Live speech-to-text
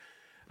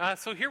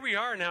So here we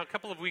are now, a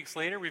couple of weeks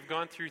later. We've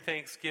gone through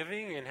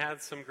Thanksgiving and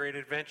had some great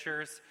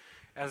adventures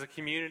as a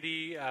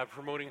community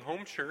promoting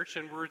home church,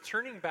 and we're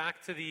returning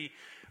back to the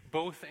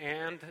Both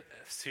And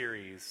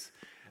series.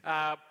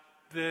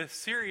 The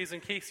series, in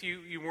case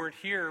you weren't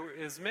here,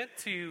 is meant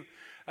to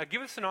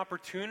give us an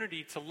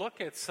opportunity to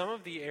look at some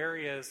of the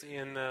areas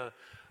in the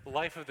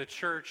life of the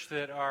church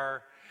that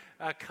are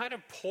kind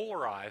of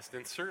polarized,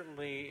 and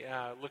certainly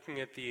looking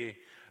at the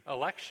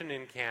election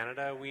in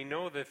Canada, we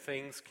know that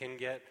things can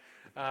get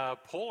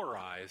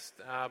polarized,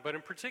 but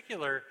in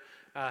particular,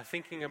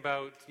 thinking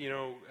about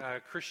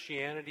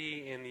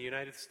Christianity in the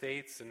United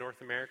States and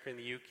North America and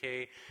the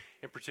UK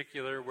in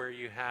particular, where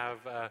you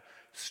have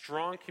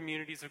strong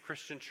communities of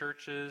Christian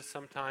churches,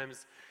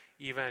 sometimes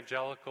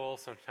evangelical,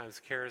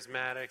 sometimes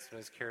charismatic,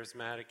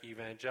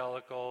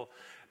 evangelical,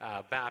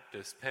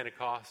 Baptist,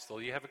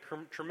 Pentecostal. You have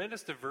a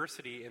tremendous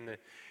diversity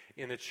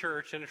in the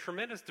church, and a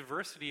tremendous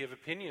diversity of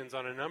opinions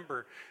on a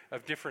number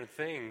of different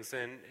things.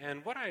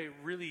 And what I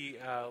really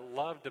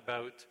loved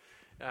about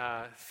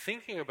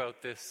thinking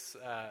about this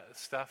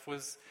stuff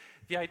was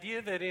the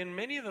idea that in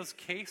many of those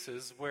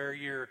cases where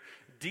you're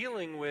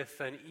dealing with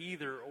an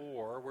either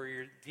or, where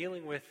you're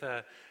dealing with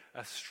a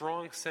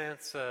strong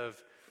sense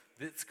of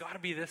it's got to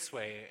be this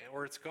way,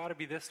 or it's got to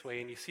be this way,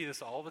 and you see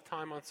this all the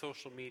time on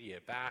social media,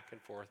 back and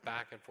forth.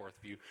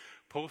 If you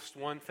post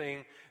one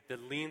thing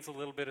that leans a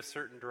little bit a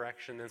certain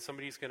direction, then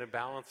somebody's going to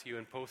balance you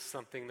and post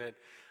something that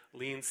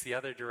leans the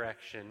other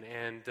direction.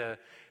 And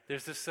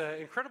there's this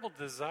incredible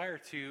desire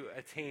to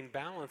attain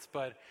balance,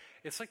 but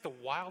it's like the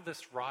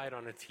wildest ride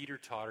on a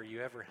teeter-totter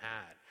you ever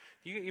had.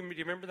 Do you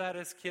remember that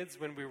as kids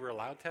when we were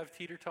allowed to have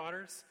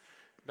teeter-totters?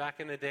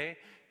 Back in the day,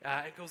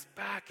 it goes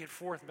back and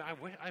forth.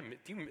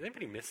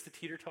 Anybody miss the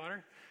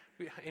teeter-totter?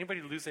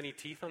 Anybody lose any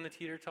teeth on the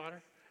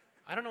teeter-totter?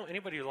 I don't know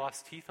anybody who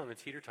lost teeth on the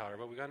teeter-totter,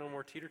 but we got no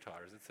more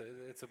teeter-totters.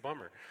 It's a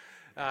bummer.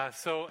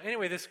 So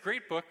anyway, this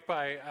great book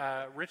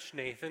by Rich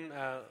Nathan,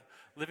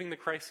 Living the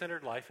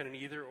Christ-Centered Life in an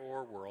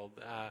Either-Or World,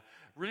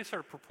 really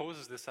sort of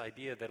proposes this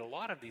idea that a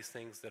lot of these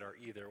things that are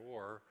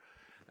either-or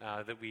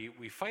that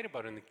we fight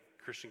about in the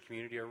Christian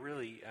community are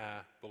really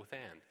both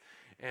and.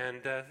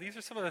 And these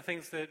are some of the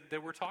things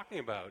that we're talking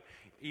about: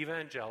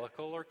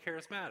 evangelical or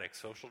charismatic,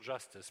 social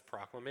justice,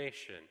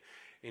 proclamation,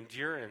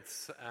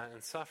 endurance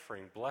and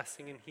suffering,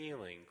 blessing and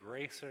healing,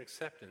 grace and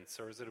acceptance.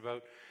 Or is it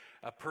about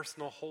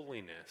personal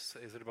holiness?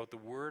 Is it about the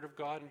Word of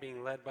God and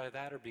being led by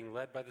that, or being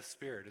led by the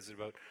Spirit? Is it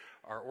about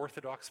our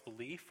orthodox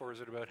belief, or is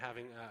it about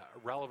having a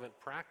relevant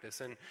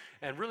practice?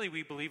 And really,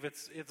 we believe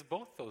it's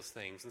both those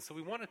things. And so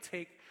we want to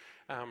take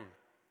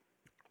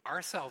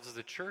ourselves as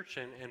a church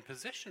and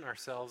position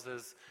ourselves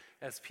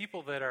as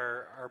people that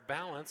are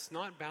balanced,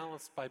 not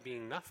balanced by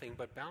being nothing,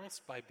 but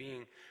balanced by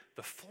being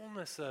the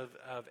fullness of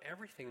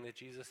everything that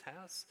Jesus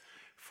has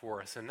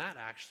for us. And that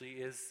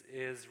actually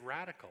is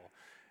radical.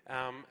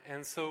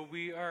 And so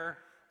we are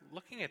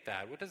looking at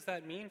that. What does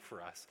that mean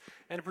for us?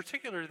 And in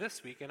particular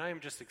this week, and I am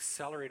just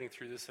accelerating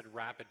through this at a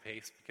rapid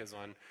pace because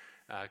on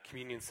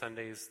Communion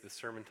Sundays, the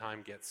sermon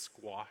time gets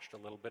squashed a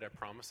little bit. I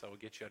promise I will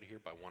get you out of here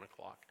by 1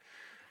 o'clock.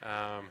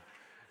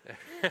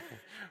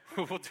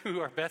 We'll do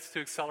our best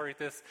to accelerate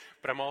this,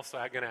 but I'm also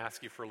going to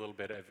ask you for a little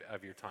bit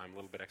of your time, a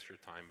little bit extra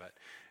time. But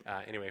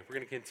anyway, we're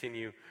going to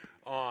continue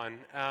on.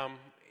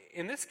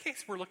 In this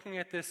case, we're looking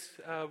at this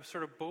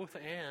sort of both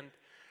and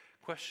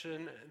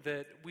question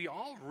that we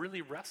all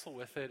really wrestle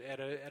with it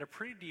at a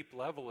pretty deep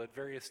level at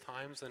various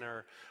times in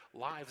our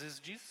lives. Is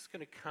Jesus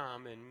going to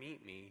come and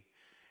meet me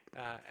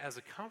as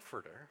a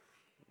comforter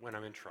when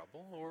I'm in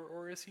trouble,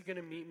 or is he going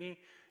to meet me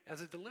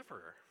as a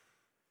deliverer?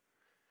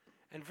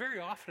 And very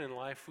often in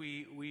life,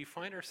 we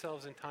find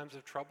ourselves in times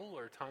of trouble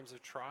or times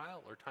of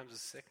trial or times of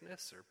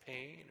sickness or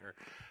pain or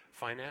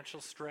financial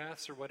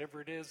stress or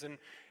whatever it is.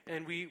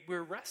 And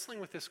we're wrestling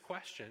with this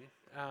question,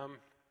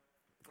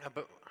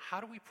 but how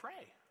do we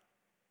pray?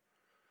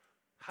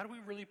 How do we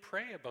really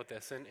pray about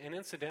this? And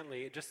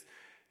incidentally,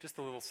 just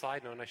a little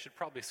side note, and I should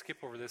probably skip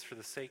over this for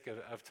the sake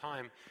of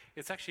time.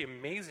 It's actually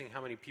amazing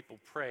how many people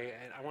pray.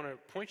 And I want to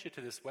point you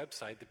to this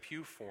website, the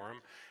Pew Forum,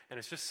 and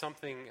it's just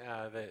something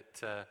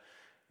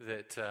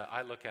that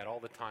I look at all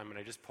the time, and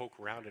I just poke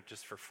around it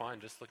just for fun,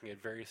 just looking at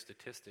various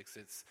statistics.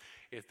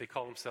 If they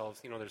call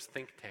themselves, there's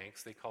think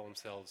tanks, they call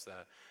themselves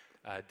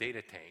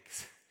data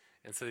tanks.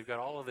 And so they've got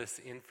all of this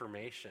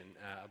information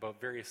about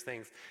various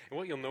things. And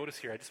what you'll notice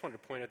here, I just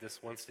wanted to point out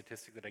this one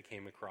statistic that I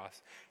came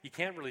across. You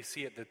can't really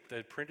see it,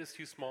 the print is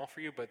too small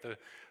for you, but the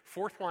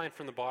fourth line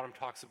from the bottom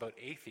talks about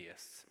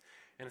atheists.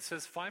 And it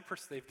says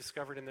 5%, they've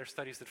discovered in their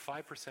studies that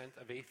 5%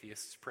 of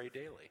atheists pray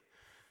daily.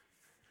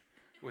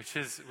 Which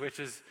is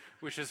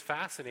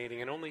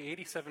fascinating, and only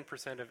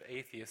 87% of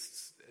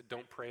atheists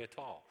don't pray at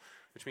all,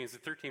 which means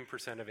that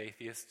 13% of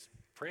atheists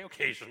pray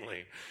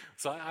occasionally.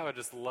 So I would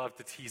just love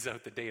to tease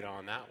out the data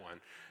on that one.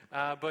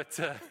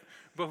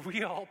 But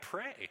we all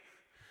pray.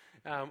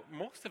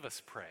 Most of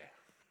us pray.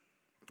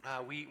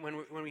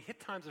 When we hit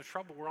times of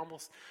trouble, we're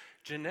almost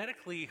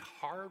genetically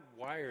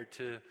hardwired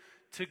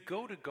to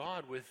go to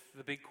God with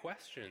the big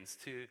questions,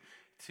 to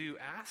to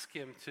ask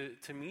him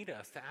to meet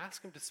us, to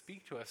ask him to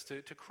speak to us,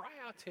 to cry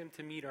out to him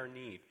to meet our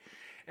need.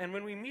 And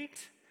when we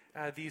meet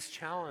these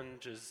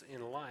challenges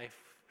in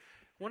life,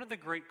 one of the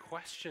great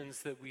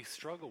questions that we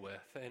struggle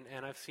with,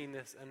 and I've seen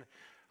this,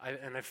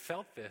 and I've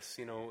felt this,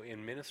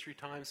 in ministry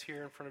times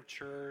here in front of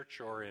church,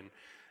 or in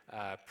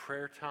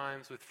prayer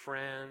times with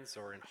friends,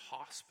 or in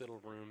hospital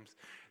rooms,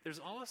 there's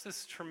always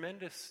this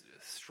tremendous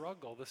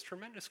struggle, this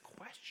tremendous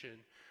question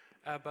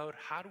about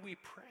how do we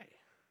pray.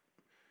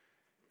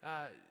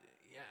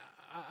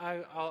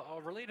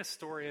 I'll relate a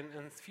story, and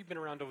if you've been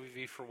around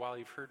OVV for a while,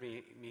 you've heard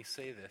me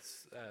say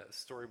this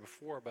story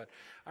before, but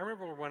I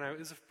remember when it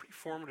was a pretty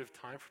formative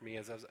time for me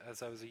as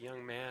I was a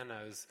young man.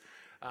 I was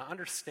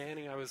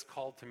understanding I was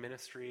called to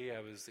ministry.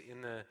 I was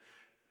in the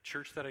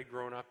church that I'd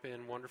grown up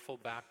in, wonderful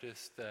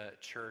Baptist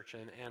church,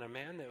 and a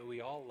man that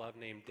we all love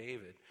named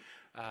David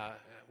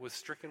was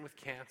stricken with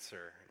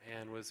cancer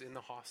and was in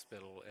the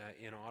hospital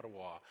in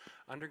Ottawa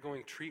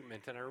undergoing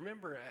treatment. And I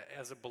remember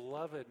as a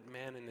beloved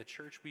man in the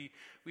church, we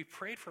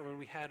prayed for him, and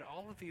we had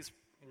all of these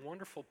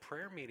wonderful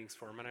prayer meetings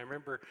for him. And I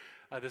remember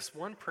this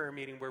one prayer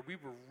meeting where we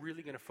were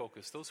really going to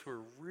focus. Those who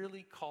were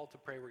really called to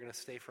pray were going to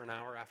stay for an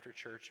hour after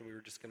church, and we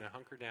were just going to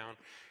hunker down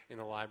in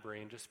the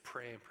library and just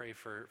pray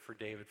for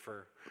David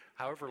for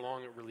however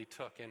long it really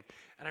took. And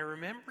I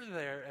remember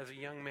there as a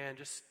young man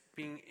just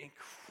being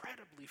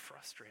incredibly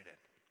frustrated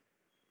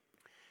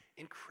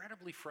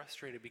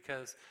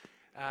because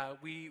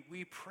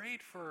we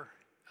prayed for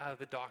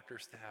the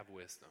doctors to have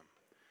wisdom,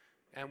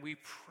 and we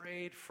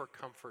prayed for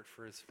comfort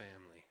for his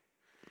family,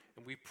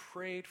 and we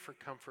prayed for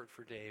comfort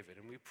for David,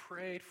 and we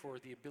prayed for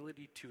the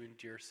ability to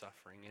endure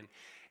suffering.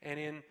 And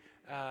in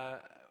a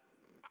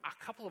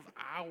couple of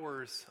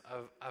hours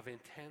of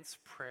intense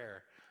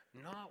prayer,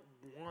 not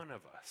one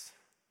of us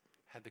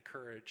had the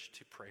courage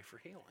to pray for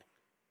healing.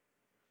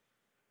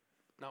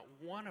 Not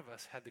one of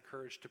us had the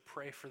courage to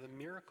pray for the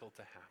miracle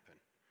to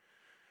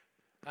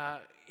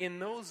happen. In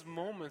those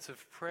moments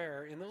of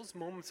prayer, in those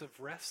moments of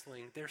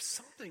wrestling, there's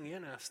something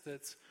in us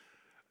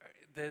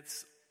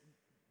that's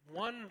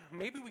one,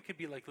 maybe we could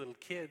be like little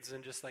kids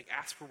and just like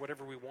ask for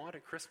whatever we want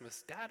at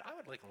Christmas. Dad, I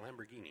would like a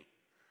Lamborghini.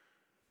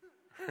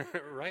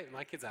 Right?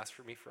 My kids ask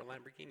for me for a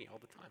Lamborghini all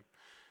the time.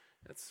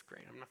 That's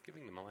great. I'm not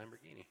giving them a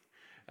Lamborghini.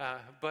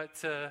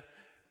 But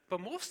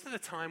most of the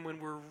time when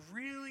we're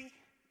really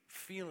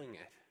feeling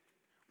it,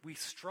 we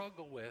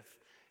struggle with,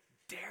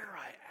 dare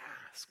I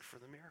ask for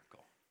the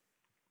miracle?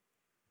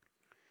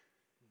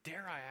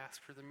 Dare I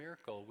ask for the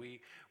miracle? We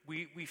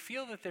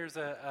feel that there's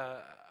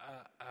a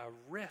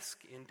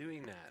risk in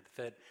doing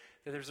that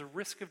there's a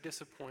risk of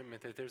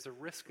disappointment, that there's a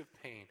risk of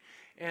pain.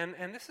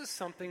 And this is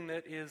something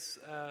that is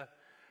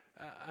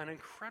an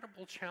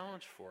incredible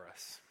challenge for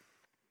us.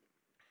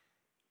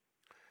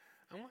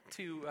 I want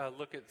to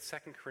look at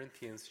 2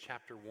 Corinthians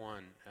chapter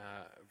 1,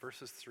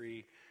 verses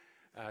 3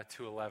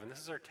 to 11. This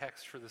is our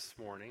text for this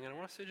morning, and I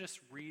want us to just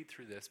read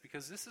through this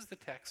because this is the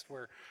text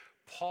where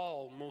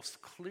Paul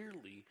most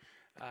clearly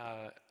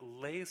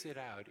lays it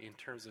out in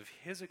terms of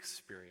his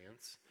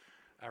experience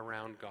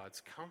around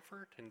God's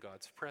comfort and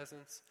God's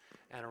presence,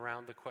 and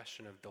around the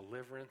question of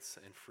deliverance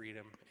and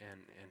freedom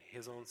and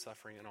his own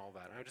suffering and all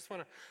that. And I just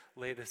want to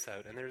lay this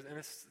out, and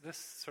this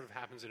sort of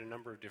happens in a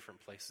number of different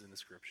places in the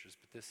scriptures,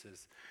 but this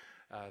is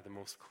the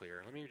most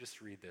clear. Let me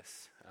just read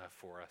this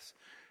for us.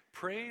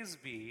 Praise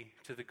be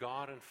to the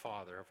God and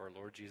Father of our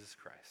Lord Jesus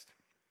Christ,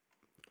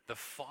 the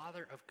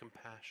Father of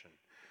compassion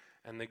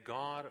and the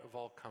God of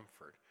all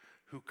comfort,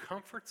 who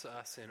comforts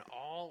us in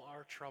all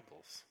our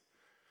troubles,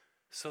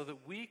 so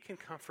that we can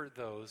comfort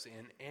those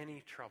in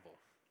any trouble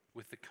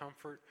with the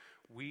comfort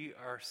we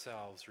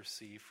ourselves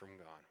receive from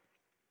God.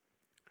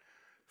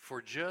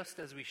 For just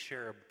as we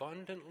share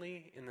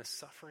abundantly in the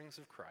sufferings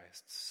of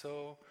Christ,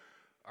 so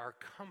our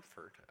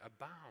comfort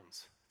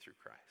abounds through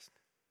Christ.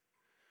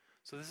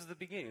 So this is the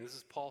beginning. This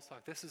is Paul's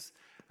talk. This is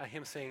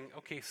him saying,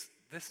 okay,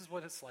 this is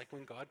what it's like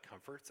when God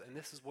comforts, and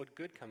this is what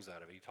good comes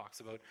out of it. He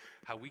talks about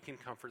how we can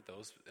comfort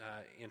those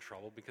in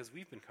trouble because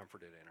we've been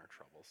comforted in our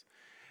troubles.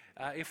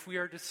 If we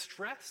are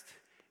distressed,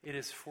 it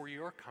is for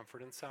your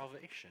comfort and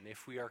salvation.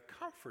 If we are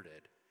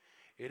comforted,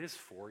 it is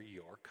for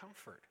your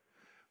comfort,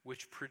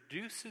 which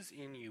produces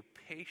in you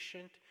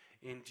patient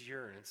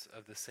endurance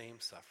of the same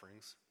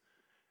sufferings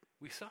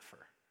we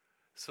suffer.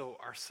 So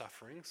our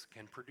sufferings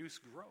can produce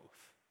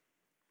growth.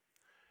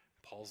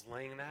 Paul's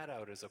laying that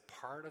out as a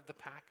part of the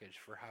package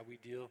for how we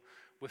deal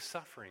with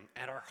suffering.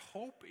 And our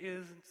hope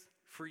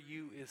for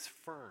you is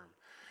firm,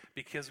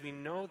 because we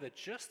know that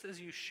just as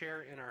you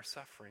share in our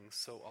sufferings,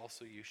 so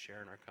also you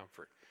share in our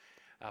comfort.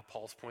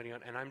 Paul's pointing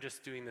out, and I'm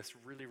just doing this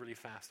really, really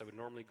fast. I would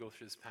normally go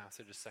through this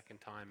passage a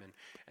second time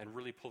and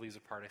really pull these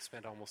apart. I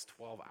spent almost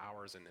 12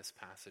 hours in this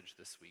passage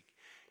this week,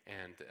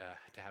 and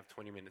to have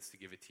 20 minutes to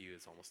give it to you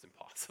is almost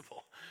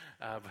impossible.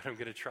 But I'm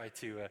going to try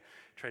to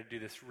do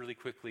this really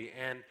quickly.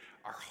 And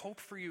our hope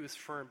for you is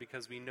firm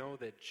because we know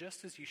that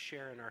just as you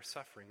share in our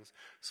sufferings,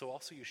 so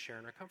also you share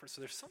in our comfort. So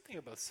there's something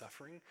about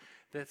suffering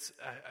that's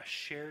a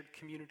shared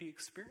community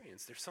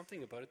experience. There's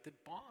something about it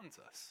that bonds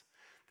us.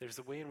 There's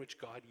a way in which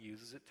God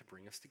uses it to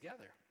bring us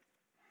together.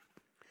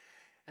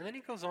 And then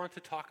he goes on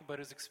to talk about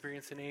his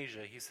experience in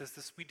Asia. He says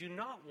this, "We do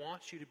not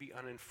want you to be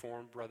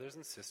uninformed, brothers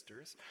and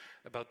sisters,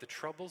 about the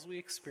troubles we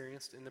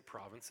experienced in the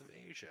province of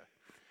Asia.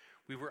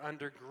 We were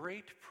under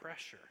great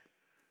pressure,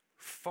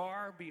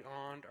 far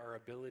beyond our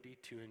ability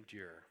to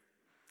endure,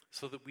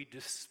 so that we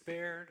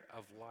despaired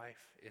of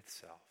life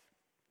itself.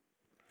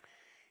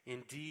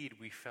 Indeed,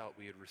 we felt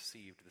we had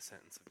received the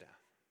sentence of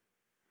death."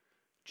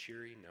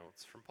 Cheery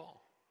notes from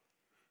Paul.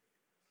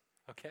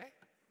 Okay?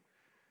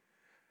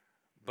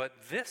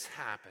 "But this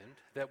happened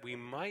that we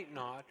might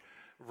not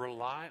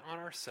rely on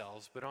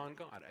ourselves but on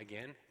God."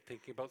 Again,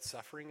 thinking about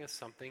suffering as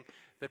something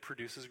that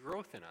produces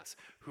growth in us,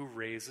 "who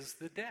raises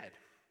the dead.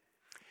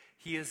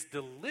 He has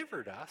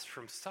delivered us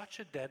from such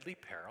a deadly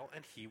peril,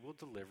 and he will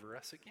deliver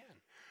us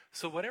again."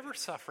 So whatever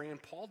suffering,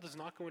 and Paul does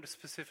not go into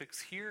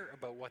specifics here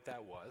about what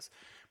that was,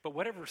 but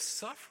whatever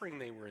suffering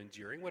they were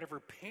enduring, whatever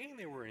pain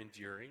they were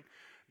enduring,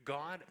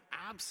 God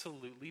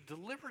absolutely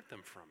delivered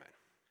them from it.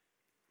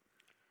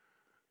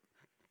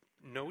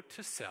 Note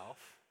to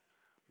self,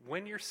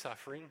 when you're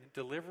suffering,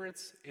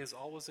 deliverance is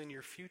always in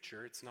your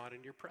future, it's not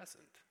in your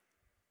present.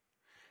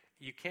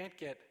 You can't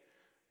get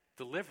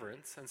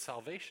deliverance and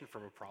salvation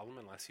from a problem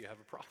unless you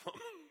have a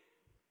problem.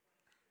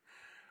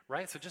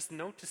 Right? So just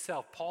note to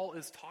self, Paul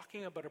is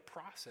talking about a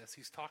process.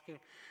 He's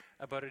talking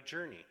about a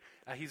journey.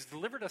 He's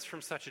delivered us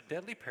from such a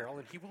deadly peril,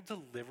 and he will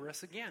deliver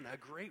us again. A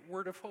great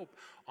word of hope.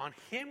 On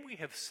him we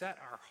have set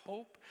our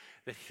hope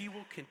that he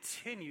will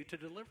continue to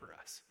deliver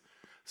us.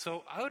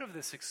 So out of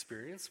this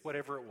experience,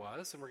 whatever it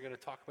was, and we're going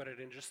to talk about it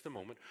in just a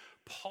moment,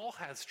 Paul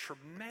has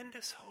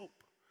tremendous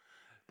hope.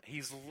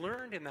 He's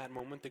learned in that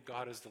moment that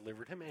God has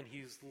delivered him, and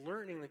he's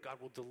learning that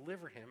God will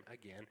deliver him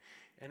again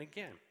and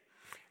again.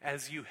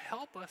 "As you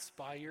help us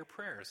by your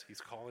prayers,"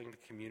 he's calling the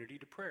community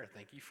to prayer.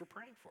 "Thank you for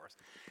praying for us.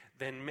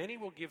 Then many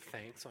will give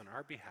thanks on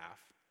our behalf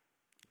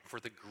for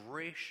the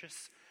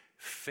gracious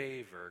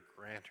favor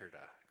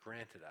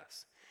granted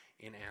us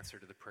in answer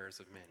to the prayers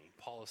of many."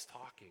 Paul is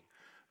talking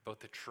about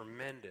the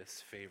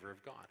tremendous favor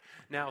of God.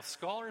 Now,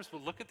 scholars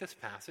will look at this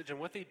passage, and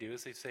what they do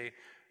is they say,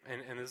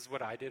 and this is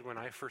what I did when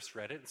I first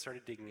read it and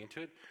started digging into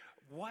it,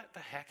 what the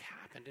heck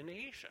happened in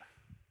Asia?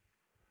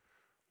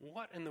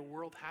 What in the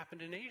world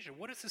happened in Asia?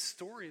 What is the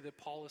story that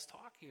Paul is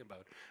talking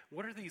about?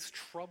 What are these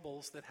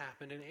troubles that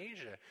happened in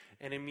Asia?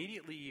 And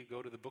immediately you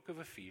go to the book of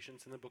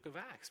Ephesians and the book of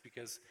Acts,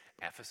 because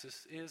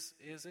Ephesus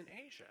is in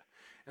Asia.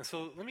 And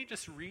so let me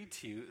just read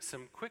to you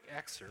some quick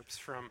excerpts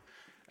from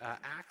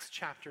Acts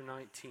chapter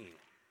 19.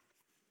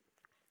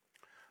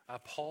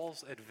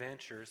 Paul's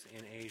adventures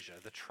in Asia,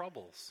 the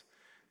troubles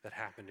that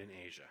happened in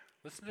Asia.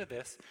 Listen to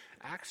this,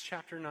 Acts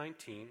chapter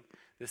 19.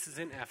 This is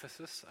in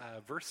Ephesus,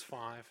 verse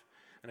 5,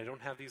 and I don't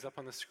have these up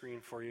on the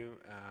screen for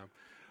you.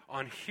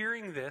 "On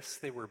hearing this,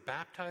 they were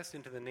baptized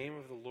into the name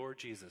of the Lord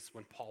Jesus.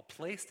 When Paul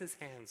placed his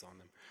hands on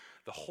them,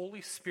 the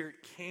Holy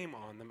Spirit came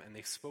on them, and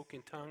they spoke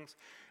in tongues,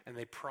 and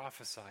they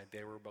prophesied."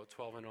 They were about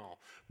 12 in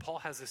all. Paul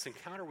has this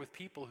encounter with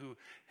people who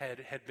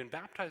had been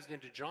baptized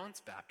into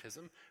John's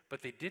baptism,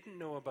 but they didn't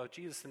know about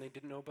Jesus, and they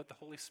didn't know about the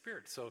Holy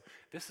Spirit. So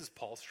this is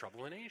Paul's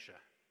trouble in Asia.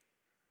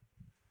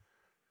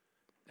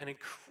 An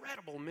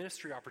incredible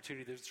ministry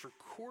opportunity that's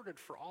recorded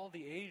for all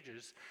the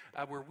ages,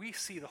 where we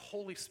see the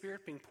Holy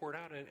Spirit being poured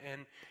out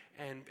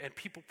and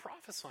people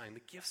prophesying, the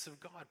gifts of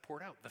God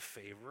poured out, the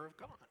favor of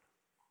God.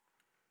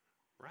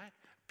 Right?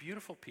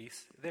 Beautiful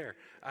piece there.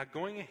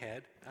 Going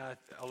ahead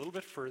a little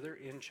bit further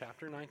in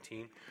chapter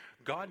 19,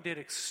 God did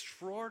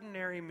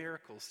extraordinary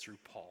miracles through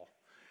Paul,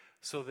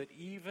 so that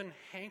even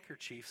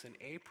handkerchiefs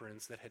and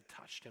aprons that had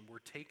touched him were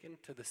taken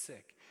to the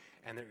sick,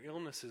 and their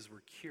illnesses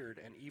were cured,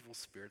 and evil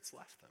spirits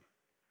left them.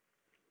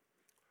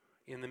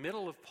 In the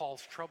middle of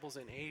Paul's troubles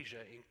in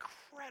Asia,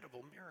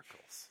 incredible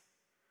miracles,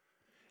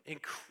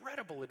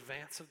 incredible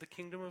advance of the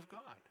kingdom of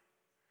God,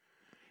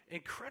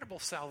 incredible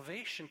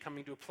salvation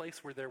coming to a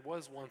place where there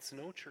was once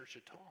no church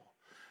at all,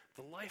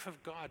 the life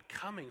of God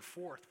coming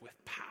forth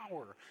with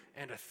power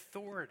and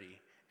authority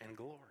and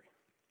glory.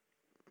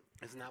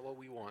 Isn't that what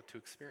we want to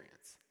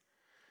experience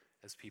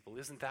as people?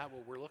 Isn't that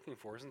what we're looking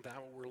for? Isn't that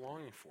what we're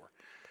longing for?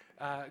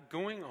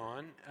 Going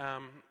on,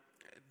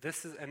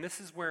 this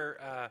is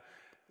where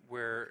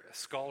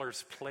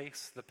scholars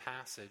place the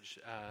passage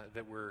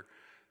that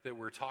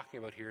we're talking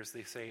about here, is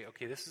they say,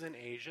 okay, this is in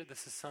Asia,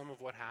 this is some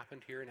of what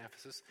happened here in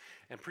Ephesus,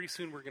 and pretty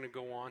soon we're going to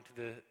go on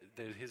to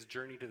his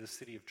journey to the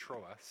city of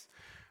Troas.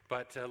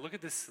 But look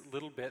at this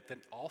little bit that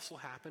also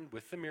happened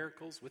with the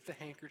miracles, with the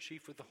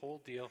handkerchief, with the whole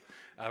deal.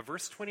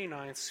 Verse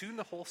 29, "Soon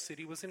the whole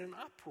city was in an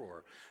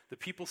uproar. The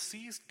people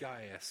seized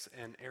Gaius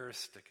and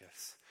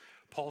Aristarchus,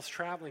 Paul's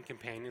traveling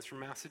companions from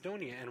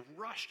Macedonia, and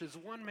rushed as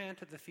one man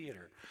to the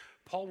theater.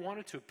 Paul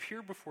wanted to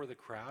appear before the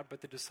crowd,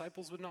 but the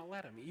disciples would not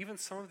let him. Even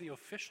some of the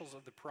officials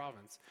of the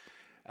province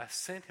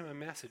sent him a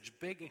message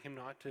begging him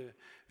not to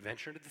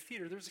venture into the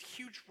theater. There was a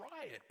huge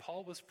riot.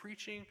 Paul was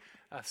preaching.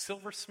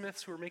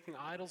 Silversmiths who were making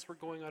idols were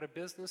going out of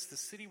business. The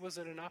city was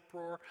in an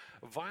uproar.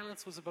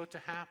 Violence was about to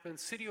happen.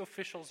 City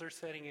officials are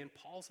setting in.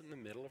 Paul's in the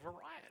middle of a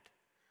riot.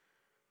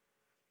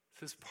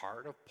 This is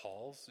part of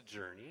Paul's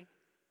journey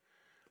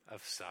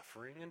of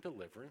suffering and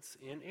deliverance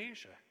in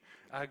Asia.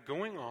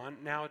 Going on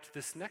now to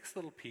this next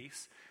little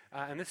piece,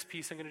 and this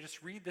piece, I'm going to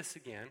just read this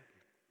again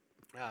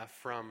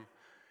from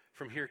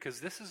here, because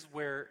this is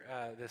where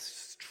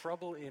this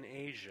trouble in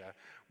Asia,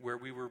 where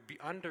we were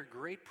under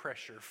great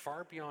pressure,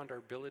 far beyond our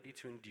ability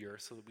to endure,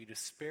 so that we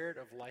despaired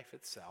of life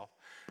itself.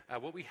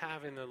 What we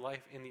have in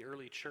the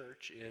early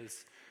church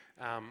is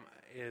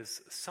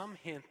some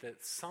hint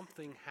that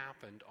something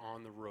happened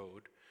on the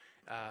road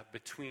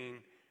between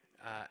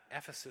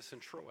Ephesus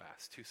and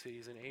Troas, two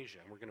cities in Asia,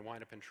 and we're going to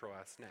wind up in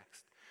Troas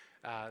next.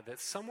 That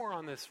somewhere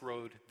on this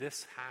road,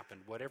 this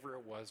happened, whatever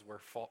it was, where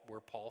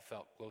Paul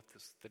felt close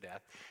to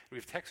death. We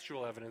have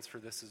textual evidence for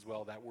this as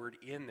well. That word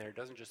 "in" there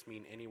doesn't just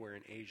mean anywhere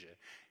in Asia;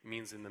 it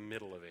means in the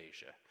middle of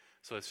Asia.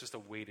 So it's just a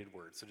weighted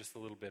word. So just a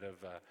little bit of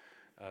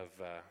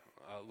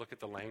look at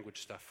the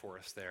language stuff for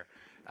us there.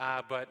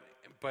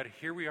 But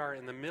here we are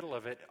in the middle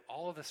of it,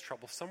 all of this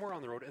trouble, somewhere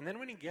on the road. And then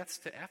when he gets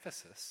to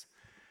Ephesus,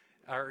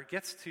 or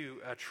gets to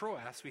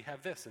Troas, we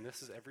have this, and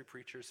this is every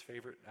preacher's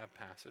favorite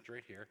passage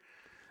right here.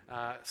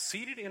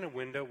 Seated in a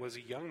window was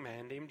a young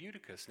man named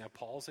Eutychus. Now,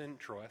 Paul's in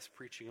Troas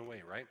preaching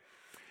away, right?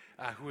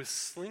 Who was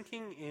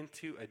slinking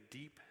into a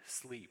deep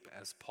sleep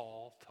as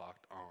Paul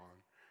talked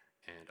on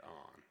and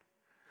on.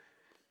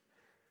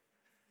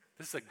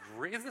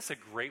 Isn't this a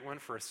great one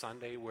for a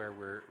Sunday where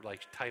we're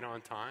like tight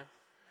on time?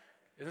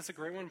 Isn't this a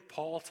great one?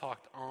 Paul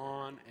talked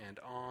on.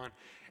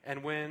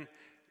 And when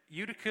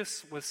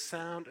Eutychus was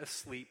sound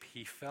asleep,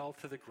 he fell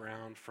to the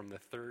ground from the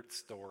third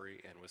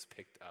story and was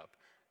picked up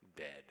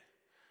dead.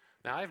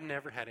 Now, I've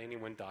never had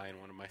anyone die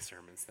in one of my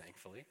sermons,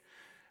 thankfully.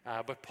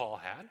 But Paul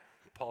had.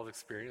 Paul's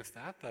experienced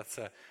that.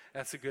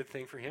 That's a good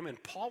thing for him.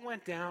 And Paul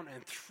went down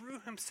and threw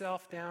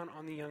himself down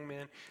on the young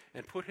man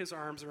and put his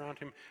arms around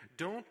him.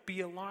 "Don't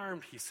be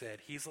alarmed," he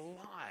said. "He's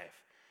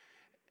alive."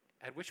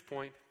 At which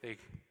point, they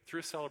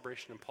threw a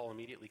celebration, and Paul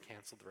immediately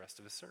canceled the rest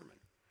of his sermon.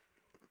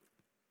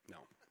 No.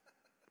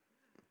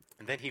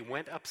 And then he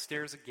went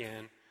upstairs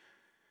again,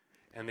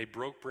 and they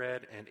broke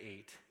bread and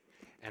ate.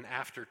 And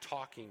after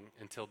talking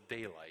until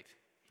daylight,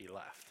 he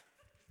left.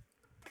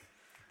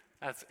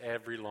 That's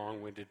every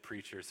long-winded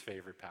preacher's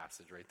favorite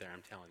passage right there,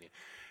 I'm telling you.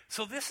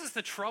 So this is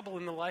the trouble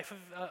in the life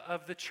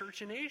of the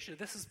church in Asia.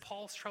 This is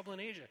Paul's trouble in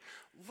Asia.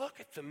 Look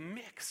at the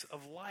mix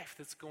of life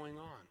that's going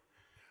on.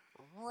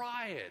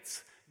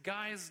 Riots,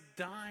 guys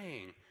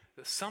dying,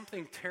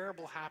 something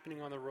terrible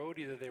happening on the road.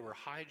 Either they were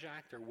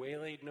hijacked or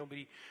waylaid.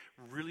 Nobody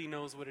really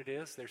knows what it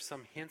is. There's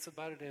some hints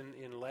about it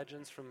in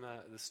legends from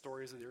the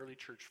stories of the early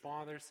church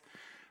fathers.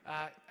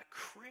 A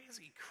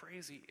crazy,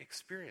 crazy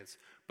experience,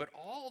 but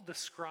all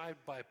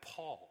described by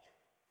Paul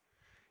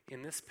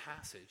in this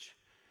passage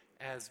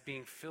as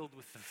being filled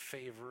with the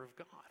favor of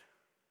God.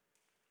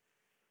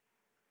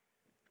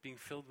 Being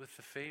filled with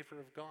the favor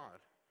of God.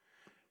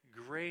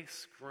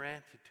 Grace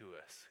granted to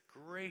us.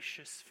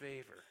 Gracious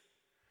favor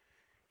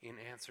in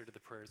answer to the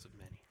prayers of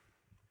many.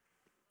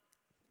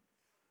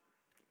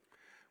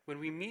 When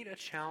we meet a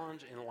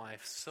challenge in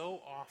life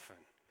so often,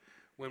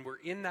 when we're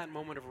in that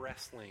moment of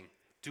wrestling,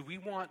 do we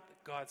want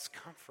God's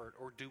comfort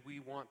or do we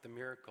want the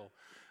miracle?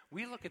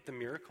 We look at the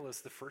miracle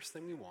as the first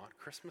thing we want,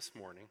 Christmas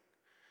morning,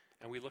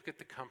 and we look at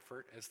the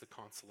comfort as the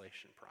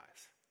consolation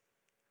prize.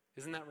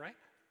 Isn't that right?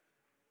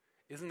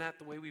 Isn't that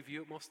the way we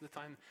view it most of the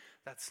time?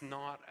 That's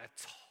not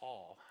at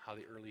all how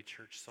the early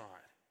church saw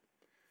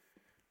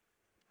it.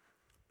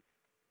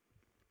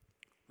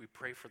 We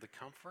pray for the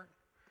comfort.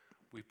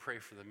 We pray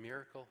for the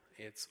miracle.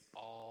 It's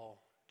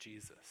all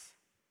Jesus.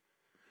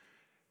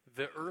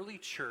 The early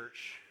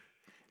church,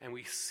 and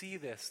we see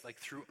this like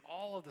through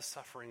all of the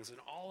sufferings and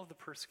all of the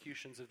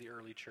persecutions of the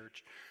early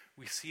church.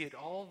 We see it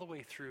all the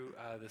way through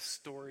the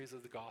stories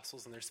of the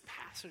Gospels, and there's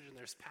passage and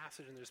there's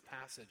passage and there's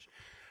passage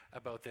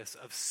about this,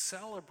 of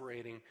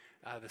celebrating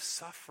the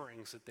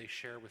sufferings that they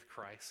share with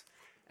Christ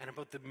and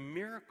about the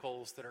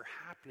miracles that are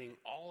happening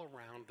all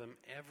around them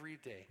every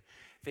day.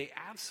 They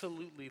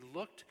absolutely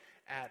looked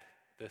at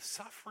the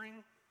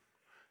suffering,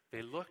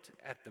 they looked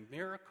at the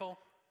miracle,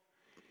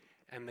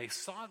 and they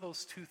saw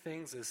those two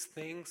things as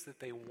things that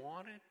they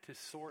wanted to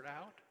sort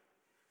out,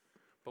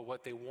 but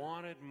what they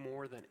wanted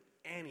more than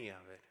any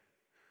of it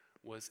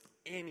was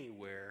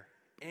anywhere,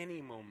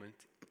 any moment,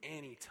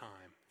 any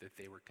time that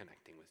they were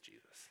connecting with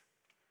Jesus.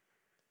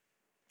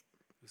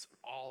 It was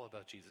all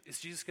about Jesus. Is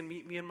Jesus going to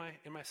meet me in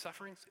my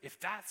sufferings? If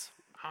that's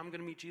how I'm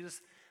going to meet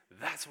Jesus,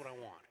 that's what I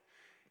want.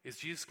 Is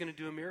Jesus going to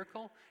do a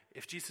miracle?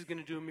 If Jesus is going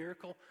to do a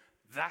miracle,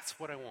 that's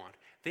what I want.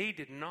 They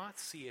did not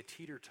see a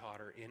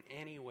teeter-totter in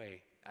any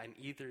way in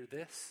either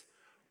this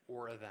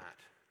or that.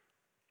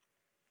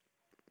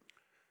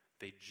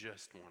 They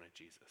just wanted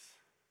Jesus.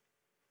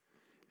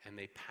 And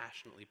they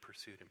passionately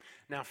pursued him.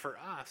 Now for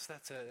us,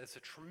 that's a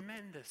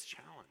tremendous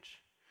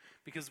challenge.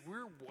 Because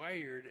we're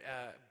wired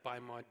by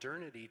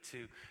modernity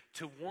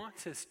to want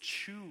to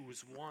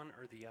choose one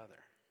or the other.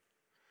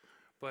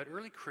 But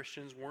early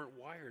Christians weren't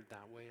wired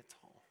that way at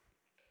all.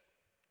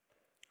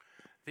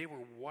 They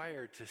were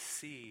wired to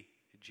see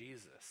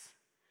Jesus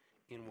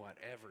in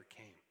whatever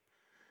came.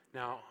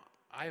 Now,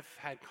 I've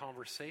had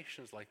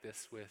conversations like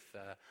this with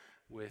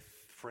with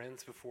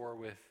friends before,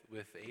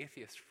 with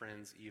atheist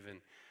friends even,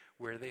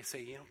 where they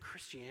say,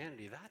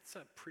 Christianity, that's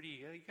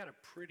you got a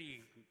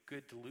pretty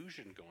good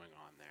delusion going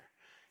on there.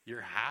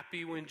 You're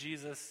happy when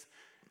Jesus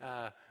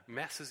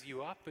messes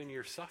you up and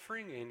you're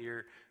suffering, and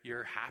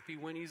you're happy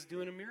when he's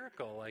doing a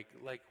miracle. Like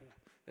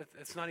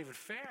that's not even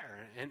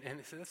fair. And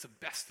they said, that's the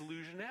best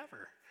delusion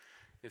ever.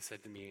 It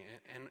said to me,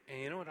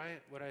 and you know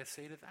what I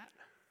say to that?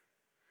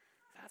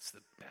 That's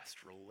the best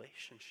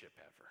relationship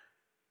ever.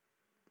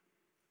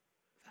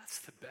 That's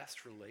the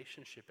best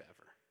relationship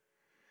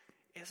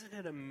ever. Isn't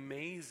it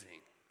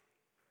amazing?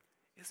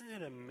 Isn't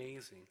it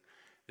amazing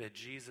that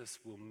Jesus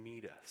will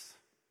meet us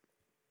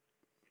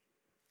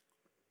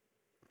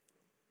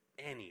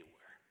anywhere?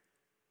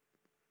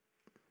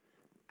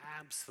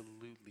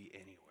 Absolutely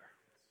anywhere.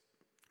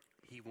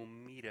 He will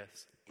meet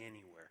us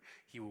anywhere.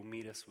 He will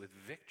meet us with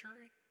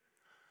victory.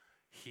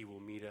 He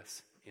will meet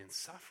us in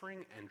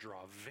suffering and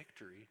draw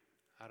victory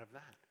out of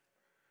that.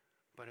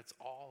 But it's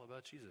all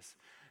about Jesus.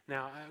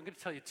 Now, I'm going to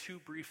tell you two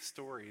brief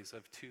stories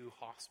of two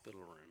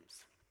hospital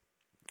rooms.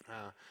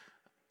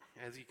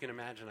 As you can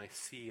imagine, I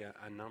see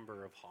a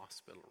number of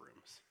hospital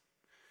rooms.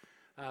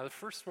 The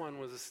first one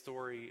was a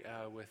story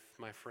with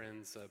my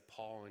friends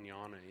Paul and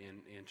Yana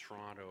in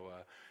Toronto,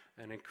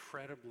 an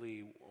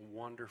incredibly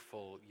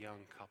wonderful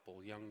young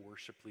couple, young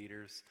worship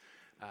leaders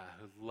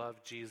who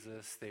loved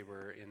Jesus. They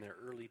were in their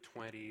early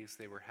 20s.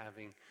 They were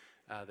having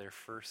their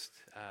first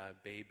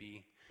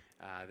baby.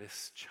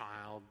 This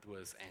child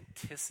was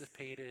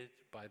anticipated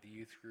by the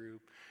youth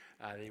group.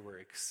 They were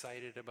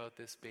excited about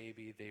this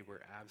baby. They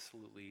were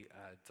absolutely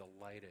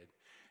delighted.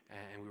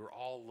 And we were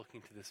all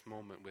looking to this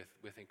moment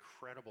with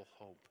incredible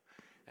hope.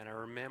 And I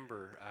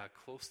remember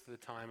close to the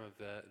time of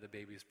the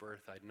baby's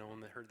birth, I'd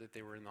heard that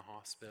they were in the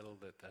hospital,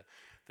 that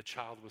the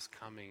child was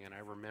coming. And I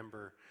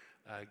remember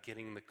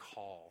getting the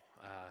call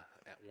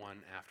at one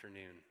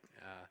afternoon,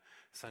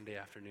 Sunday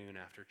afternoon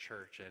after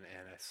church, and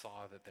I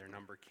saw that their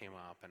number came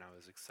up, and I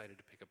was excited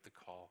to pick up the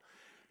call.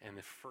 And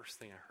the first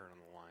thing I heard on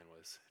the line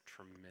was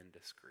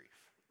tremendous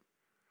grief.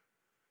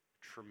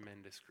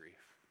 Tremendous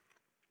grief.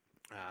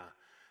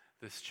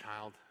 This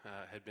child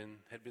had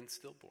been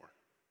stillborn.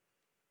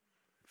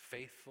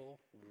 Faithful,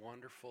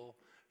 wonderful,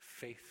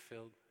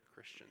 faith-filled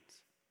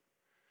Christians.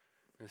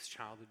 This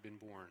child had been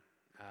born,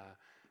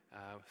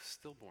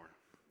 stillborn.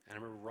 And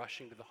I remember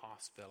rushing to the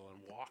hospital and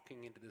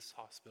walking into this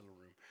hospital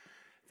room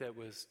that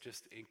was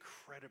just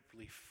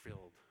incredibly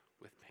filled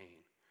with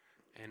pain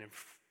and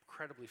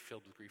incredibly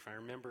filled with grief. I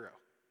remember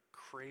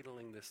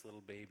cradling this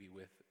little baby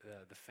with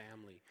the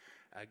family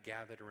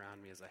gathered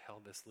around me as I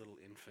held this little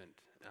infant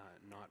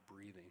not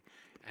breathing,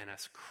 and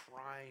us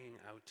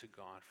crying out to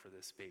God for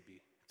this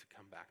baby to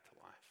come back to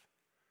life.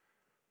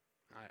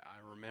 I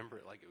remember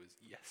it like it was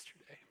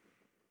yesterday.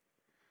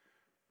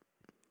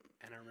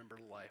 And I remember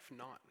life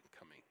not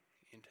coming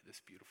into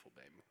this beautiful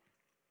baby.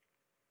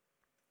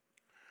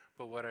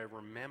 But what I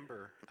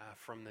remember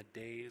from the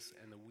days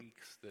and the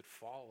weeks that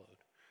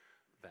followed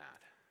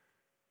that,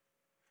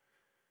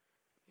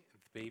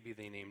 the baby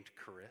they named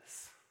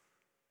Chris,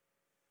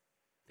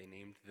 they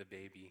named the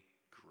baby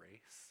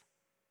Grace.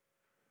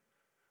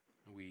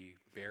 We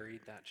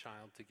buried that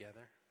child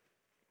together.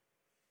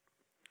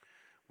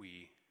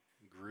 We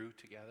grew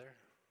together.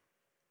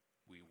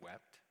 We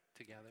wept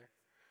together.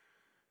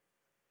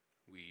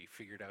 We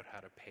figured out how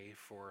to pay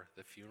for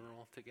the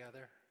funeral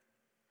together.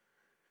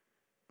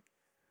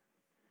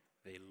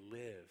 They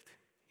lived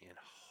in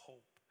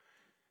hope.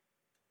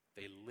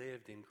 They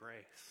lived in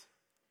grace.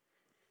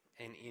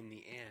 And in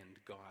the end,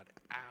 God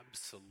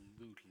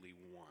absolutely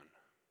won.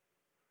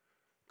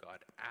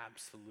 God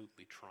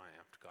absolutely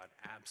triumphed. God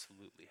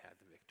absolutely had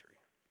the victory.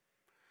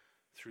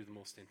 Through the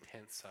most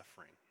intense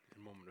suffering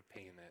and moment of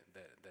pain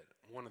that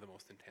one of the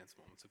most intense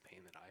moments of pain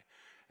that I,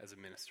 as a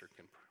minister,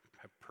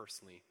 have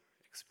personally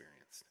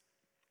experienced.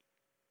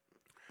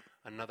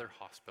 Another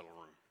hospital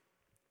room.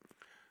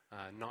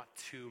 Not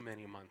too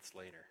many months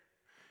later.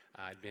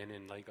 I'd been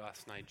in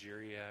Lagos,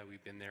 Nigeria.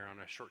 We'd been there on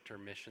a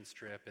short-term mission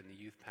trip, and the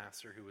youth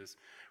pastor who was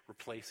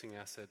replacing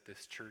us at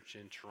this church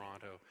in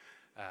Toronto,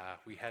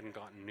 we hadn't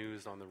gotten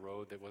news on the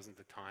road. There wasn't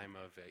the time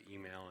of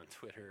email and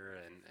Twitter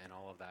and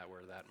all of that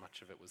where that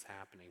much of it was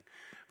happening.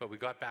 But we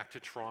got back to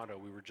Toronto.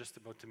 We were just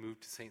about to move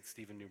to St.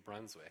 Stephen, New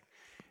Brunswick.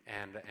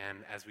 And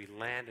as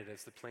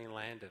the plane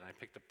landed, I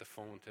picked up the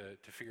phone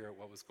to figure out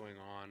what was going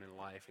on in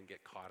life and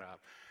get caught up.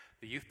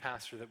 The youth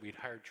pastor that we'd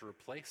hired to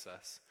replace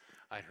us,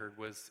 I heard,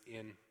 was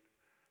in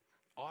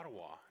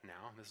Ottawa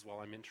now. This is while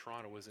I'm in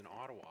Toronto, was in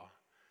Ottawa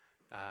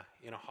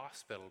in a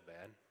hospital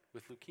bed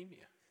with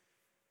leukemia.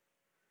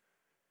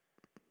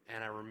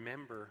 And I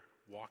remember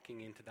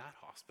walking into that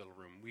hospital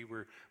room. We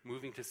were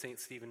moving to St.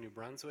 Stephen, New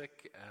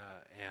Brunswick,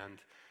 and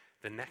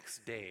the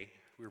next day,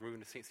 we were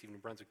moving to St. Stephen,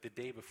 New Brunswick. The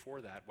day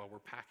before that, while we're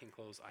packing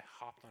clothes, I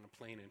hopped on a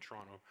plane in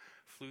Toronto,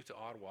 flew to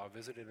Ottawa,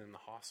 visited in the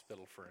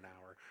hospital for an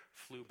hour,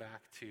 flew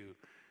back to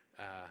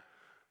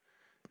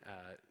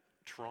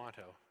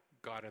Toronto,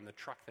 got in the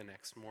truck the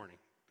next morning,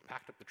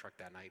 packed up the truck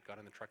that night, got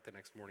in the truck the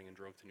next morning and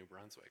drove to New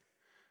Brunswick.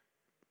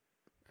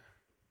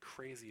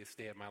 craziest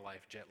day of my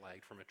life,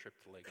 jet-lagged from a trip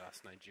to Lagos,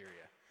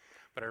 Nigeria.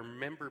 But I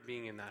remember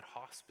being in that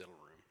hospital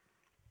room.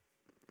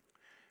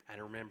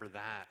 And I remember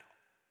that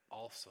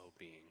also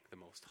being the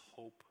most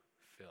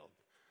hope-filled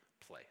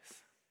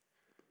place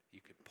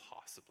you could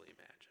possibly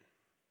imagine.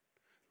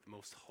 The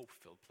most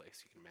hope-filled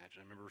place you can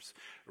imagine. I remember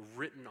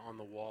written on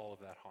the wall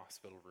of that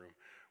hospital room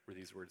were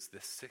these words,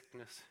 "This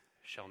sickness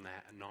shall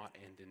not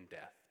end in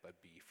death,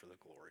 but be for the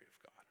glory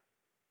of God."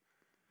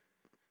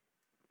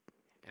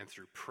 And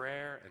through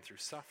prayer and through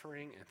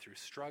suffering and through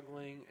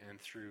struggling and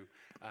through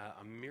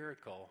a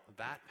miracle,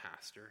 that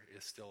pastor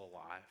is still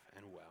alive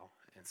and well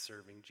and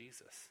serving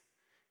Jesus.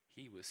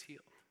 He was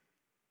healed.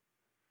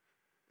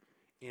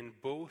 In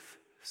both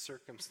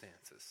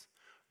circumstances,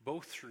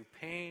 both through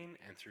pain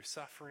and through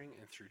suffering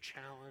and through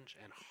challenge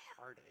and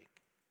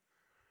heartache,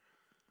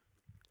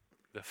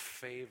 the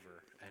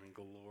favor and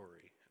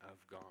glory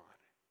of God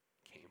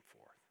came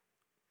forth.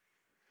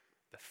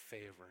 The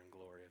favor and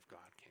glory of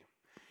God came.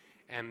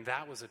 And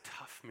that was a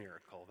tough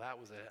miracle. That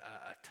was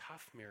a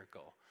tough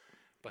miracle.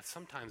 But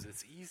sometimes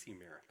it's easy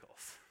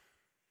miracles.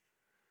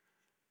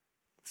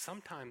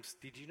 Sometimes,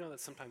 did you know that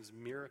sometimes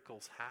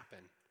miracles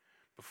happen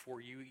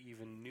before you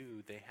even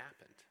knew they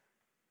happened?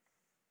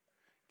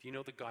 Do you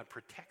know that God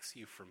protects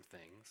you from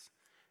things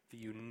that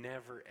you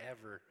never,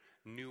 ever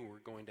knew were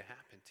going to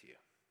happen to you?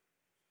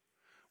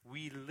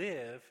 We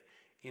live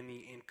in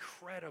the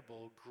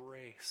incredible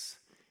grace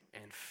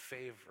and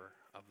favor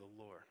of the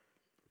Lord.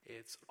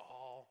 It's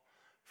all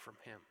from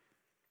Him.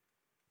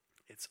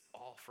 It's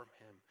all from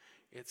Him.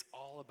 It's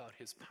all about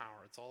His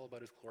power. It's all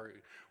about His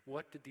glory.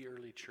 What did the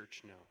early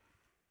church know?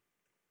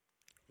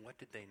 What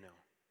did they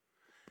know?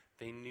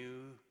 They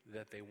knew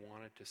that they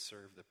wanted to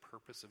serve the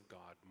purpose of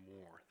God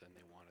more than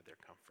they wanted their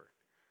comfort.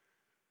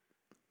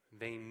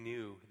 They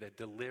knew that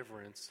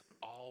deliverance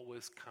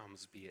always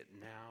comes, be it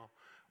now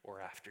or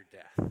after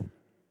death.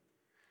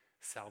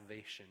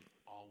 Salvation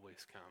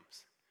always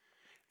comes.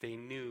 They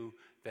knew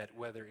that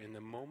whether in the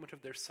moment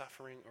of their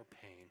suffering or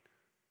pain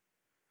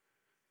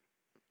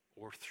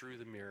or through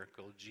the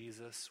miracle,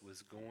 Jesus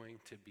was going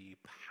to be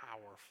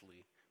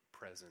powerfully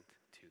present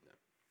to them.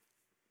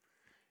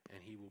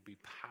 And He will be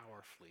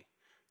powerfully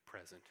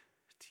present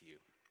to you.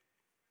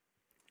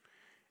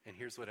 And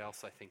here's what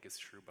else I think is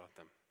true about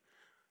them.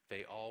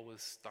 They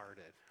always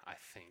started, I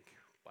think,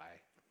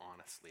 by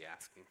honestly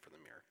asking for the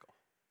miracle.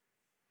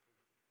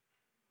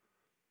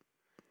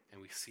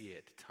 And we see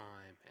it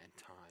time and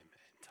time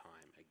and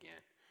time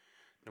again.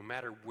 No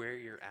matter where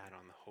you're at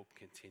on the hope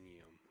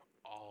continuum,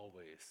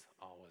 always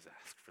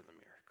ask for the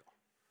miracle.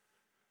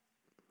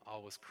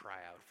 Always cry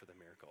out for the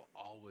miracle.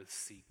 Always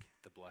seek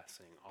the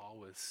blessing.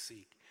 Always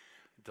seek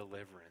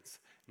deliverance.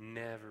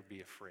 Never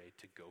be afraid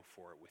to go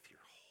for it with your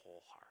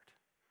whole heart.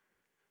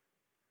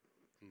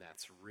 And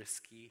that's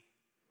risky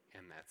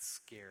and that's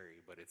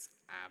scary, but it's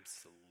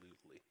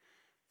absolutely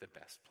the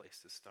best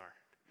place to start.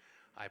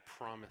 I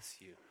promise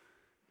you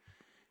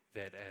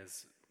that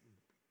as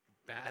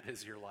bad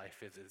as your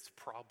life is, it's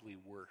probably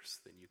worse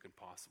than you can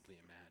possibly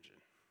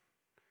imagine.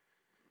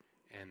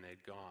 And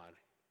that God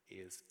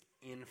is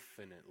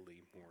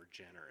infinitely more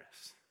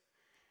generous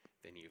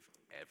than you've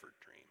ever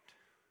dreamed.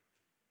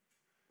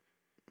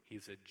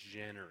 He's a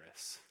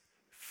generous,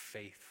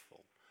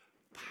 faithful,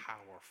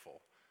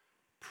 powerful,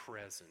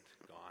 present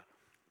God.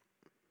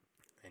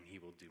 And He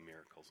will do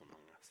miracles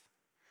among us.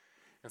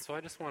 And so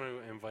I just want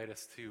to invite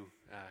us to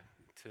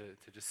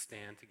just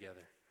stand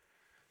together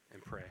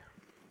and pray.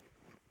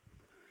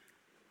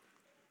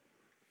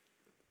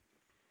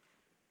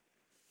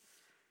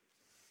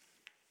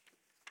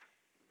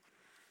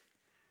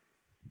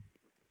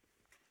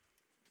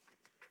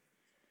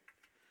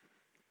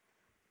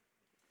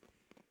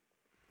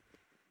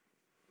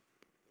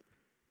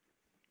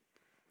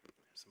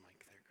 There's a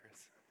mic there,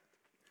 Chris.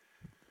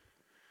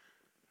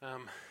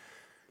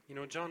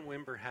 John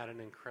Wimber had an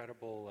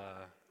incredible,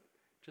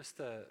 just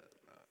a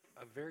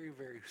very,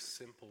 very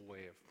simple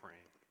way of praying.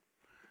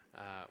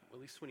 At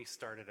least when he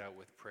started out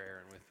with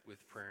prayer and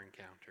with prayer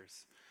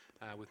encounters,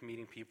 with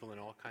meeting people in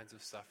all kinds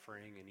of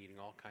suffering and needing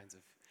all kinds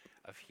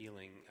of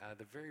healing,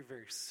 the very,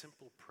 very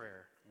simple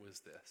prayer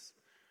was this: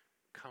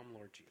 "Come,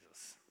 Lord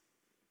Jesus.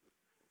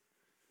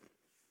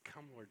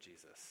 Come, Lord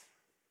Jesus."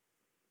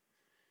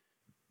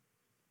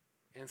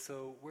 And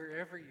so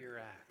wherever you're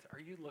at, are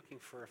you looking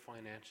for a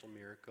financial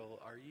miracle?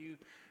 Are you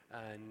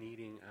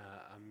needing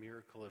a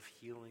miracle of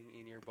healing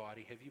in your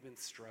body? Have you been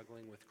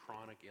struggling with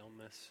chronic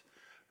illness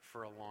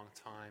for a long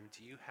time?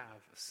 Do you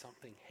have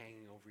something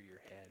hanging over your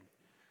head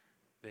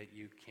that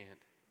you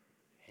can't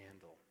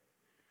handle?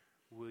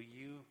 Will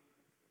you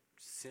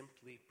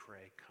simply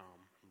pray,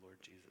 "Come, Lord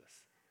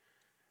Jesus.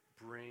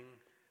 Bring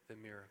the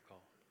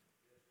miracle.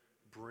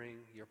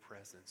 Bring your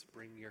presence.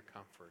 Bring your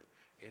comfort.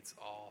 It's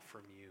all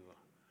from you."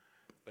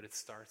 But it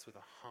starts with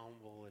a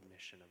humble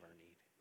admission of our need.